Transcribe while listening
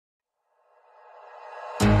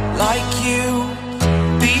like you,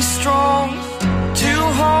 be strong to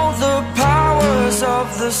hold the powers of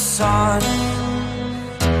the sun.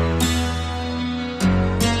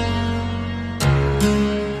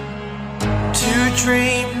 To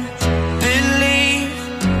dream, believe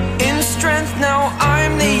in strength, now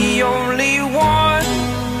I'm the only one.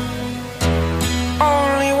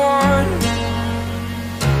 Only one.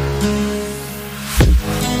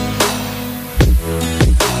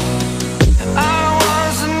 I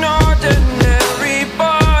was an ordinary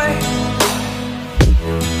boy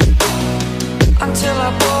until I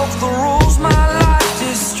broke the rules, my life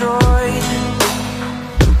destroyed.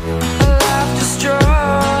 A life destroyed.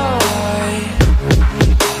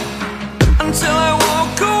 Until I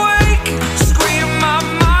woke awake, scream my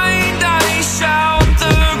mind, I shout,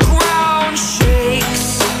 the ground shakes.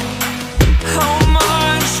 How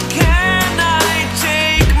much can I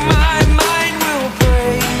take? My mind will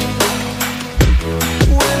break.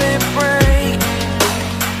 Will it break?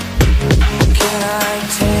 What can I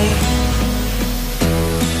take?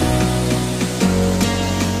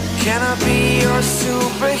 Can I be your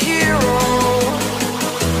superhero?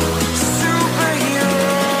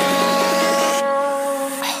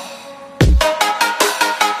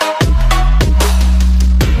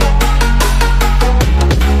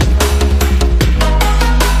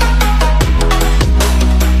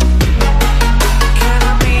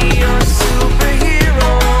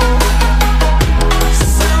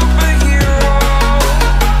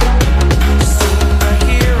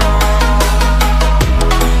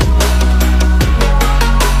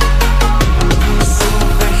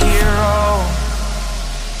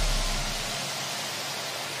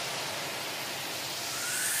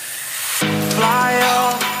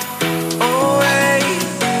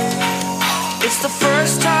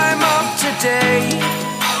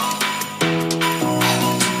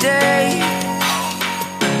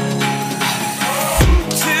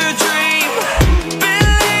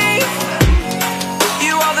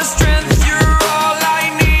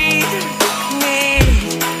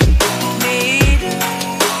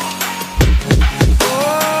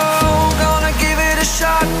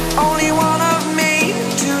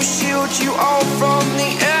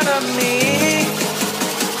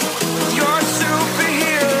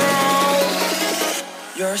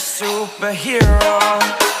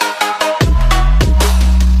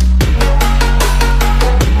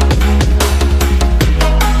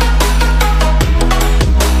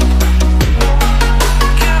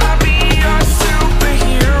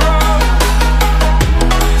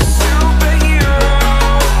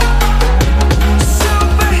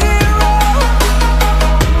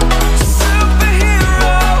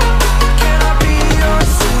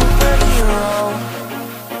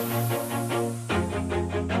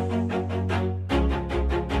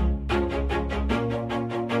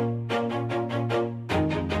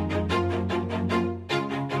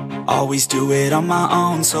 Always do it on my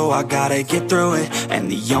own, so I gotta get through it. And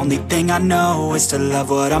the only thing I know is to love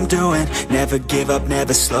what I'm doing. Never give up,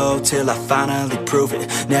 never slow, till I finally prove it.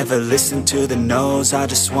 Never listen to the no's, I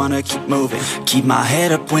just wanna keep moving. Keep my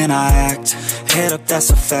head up when I act, head up, that's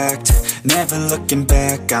a fact. Never looking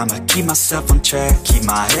back, I'ma keep myself on track. Keep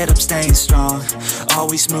my head up, staying strong,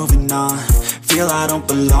 always moving on. Feel I don't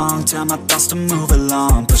belong, tell my thoughts to move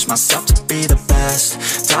along. Push myself to be the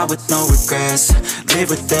best, die with no regrets. Live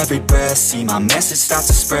with every breath, see my message start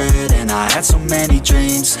to spread. And I had so many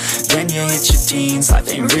dreams, then you hit your teens. Life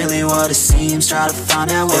ain't really what it seems, try to find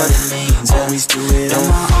out what it means. Always do it on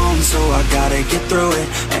my own, so I gotta get through it.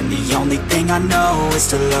 And the only thing I know is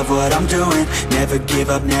to love what I'm doing. Never give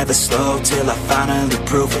up, never slow, till I finally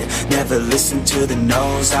prove it. Never listen to the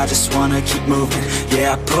no's, I just wanna keep moving.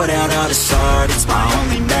 Yeah, I put out all this art, it's my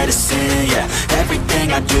only medicine. Yeah,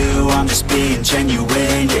 everything I do, I'm just being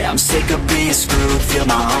genuine. Yeah, I'm sick of being screwed, feel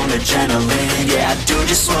my own adrenaline. Yeah, I do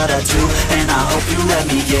just what I do, and I hope you let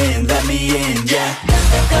me in, yeah.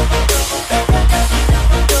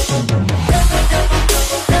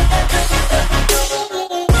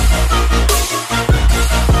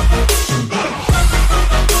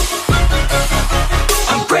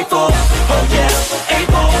 I'm grateful, oh yeah,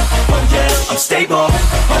 able, oh yeah, I'm stable,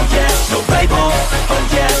 oh yeah, no label, oh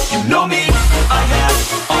yeah, you know me, I have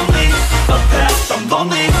only a path, I'm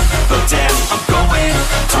lonely, but damn, I'm going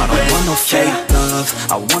to I don't want no fake love,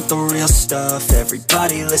 I want the real stuff.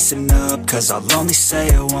 Everybody listen up, cause I'll only say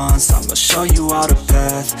it once. I'm gonna show you all the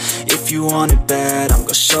path, if you want it bad. I'm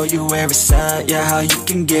gonna show you where it's at, yeah, how you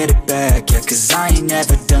can get it back. Yeah, cause I ain't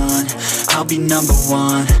never done, I'll be number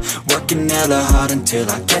one. working hella hard until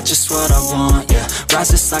I get just what I want, yeah.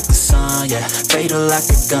 Rises like the sun, yeah, fatal like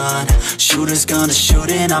a gun. Shooter's gonna shoot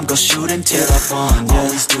and I'm gonna shoot until I fall, yeah.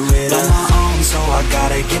 Always do it on my own, so I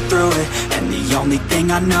gotta get through it. And the only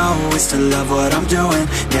thing I know is to love what I'm doing.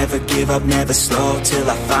 Never give up, never slow, till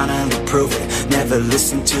I finally prove it. Never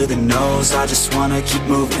listen to the no's, I just wanna keep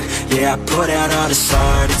moving. Yeah, I put out all this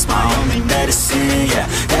art, it's my only medicine, yeah.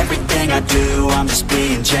 Everything I do, I'm just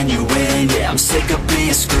being genuine, yeah. I'm sick of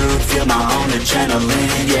being screwed, feel my own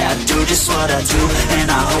adrenaline, yeah. I do just what I do, and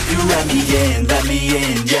I hope you let me in,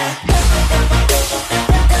 yeah.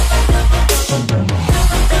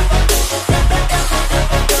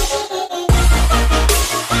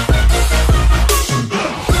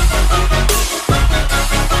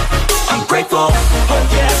 I'm grateful, oh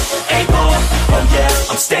yeah, able, oh yeah,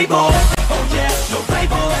 I'm stable.